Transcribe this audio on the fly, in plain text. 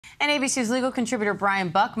And ABC's legal contributor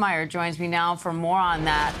Brian Buckmire joins me now for more on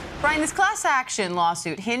that. Brian, this class action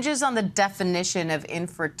lawsuit hinges on the definition of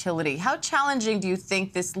infertility. How challenging do you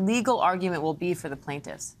think this legal argument will be for the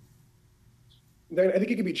plaintiffs? I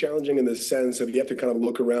think it can be challenging in the sense of you have to kind of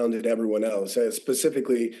look around at everyone else,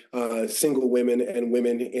 specifically single women and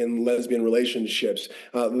women in lesbian relationships.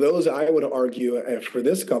 Those, I would argue, for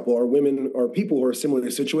this couple are women or people who are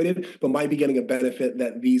similarly situated, but might be getting a benefit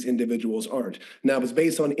that these individuals aren't. Now, if it's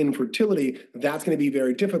based on infertility, that's going to be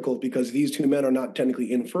very difficult because these two men are not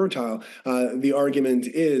technically infertile. The argument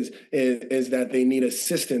is that they need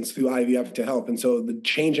assistance through IVF to help. And so the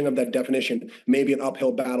changing of that definition may be an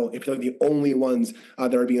uphill battle if they're the only ones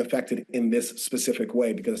that are being affected in this specific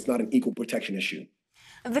way, because it's not an equal protection issue.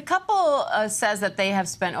 The couple says that they have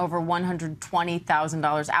spent over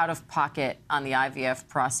 $120,000 out of pocket on the IVF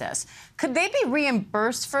process. Could they be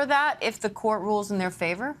reimbursed for that if the court rules in their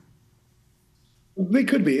favor? They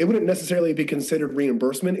could be. It wouldn't necessarily be considered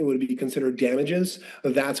reimbursement. It would be considered damages.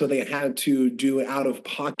 That's what they had to do out of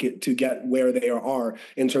pocket to get where they are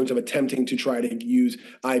in terms of attempting to try to use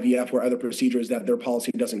IVF or other procedures that their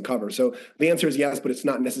policy doesn't cover. So the answer is yes, but it's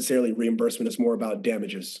not necessarily reimbursement. It's more about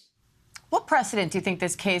damages. What precedent do you think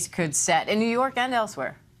this case could set in New York and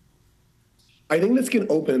elsewhere? I think this can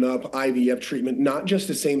open up IVF treatment, not just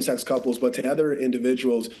to same-sex couples, but to other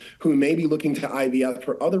individuals who may be looking to IVF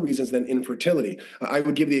for other reasons than infertility. I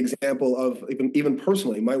would give the example of even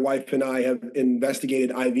personally, my wife and I have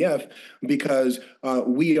investigated IVF because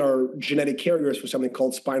we are genetic carriers for something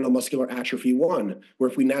called spinal muscular atrophy 1, where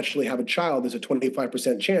if we naturally have a child, there's a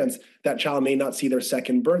 25% chance that child may not see their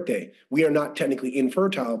second birthday. We are not technically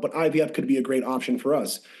infertile, but IVF could be a great option for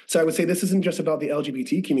us. So I would say this isn't just about the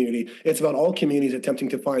LGBT community, it's about all communities attempting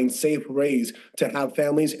to find safe ways to have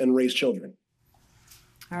families and raise children.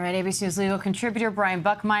 All right, ABC News legal contributor Brian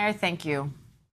Buckmire, thank you.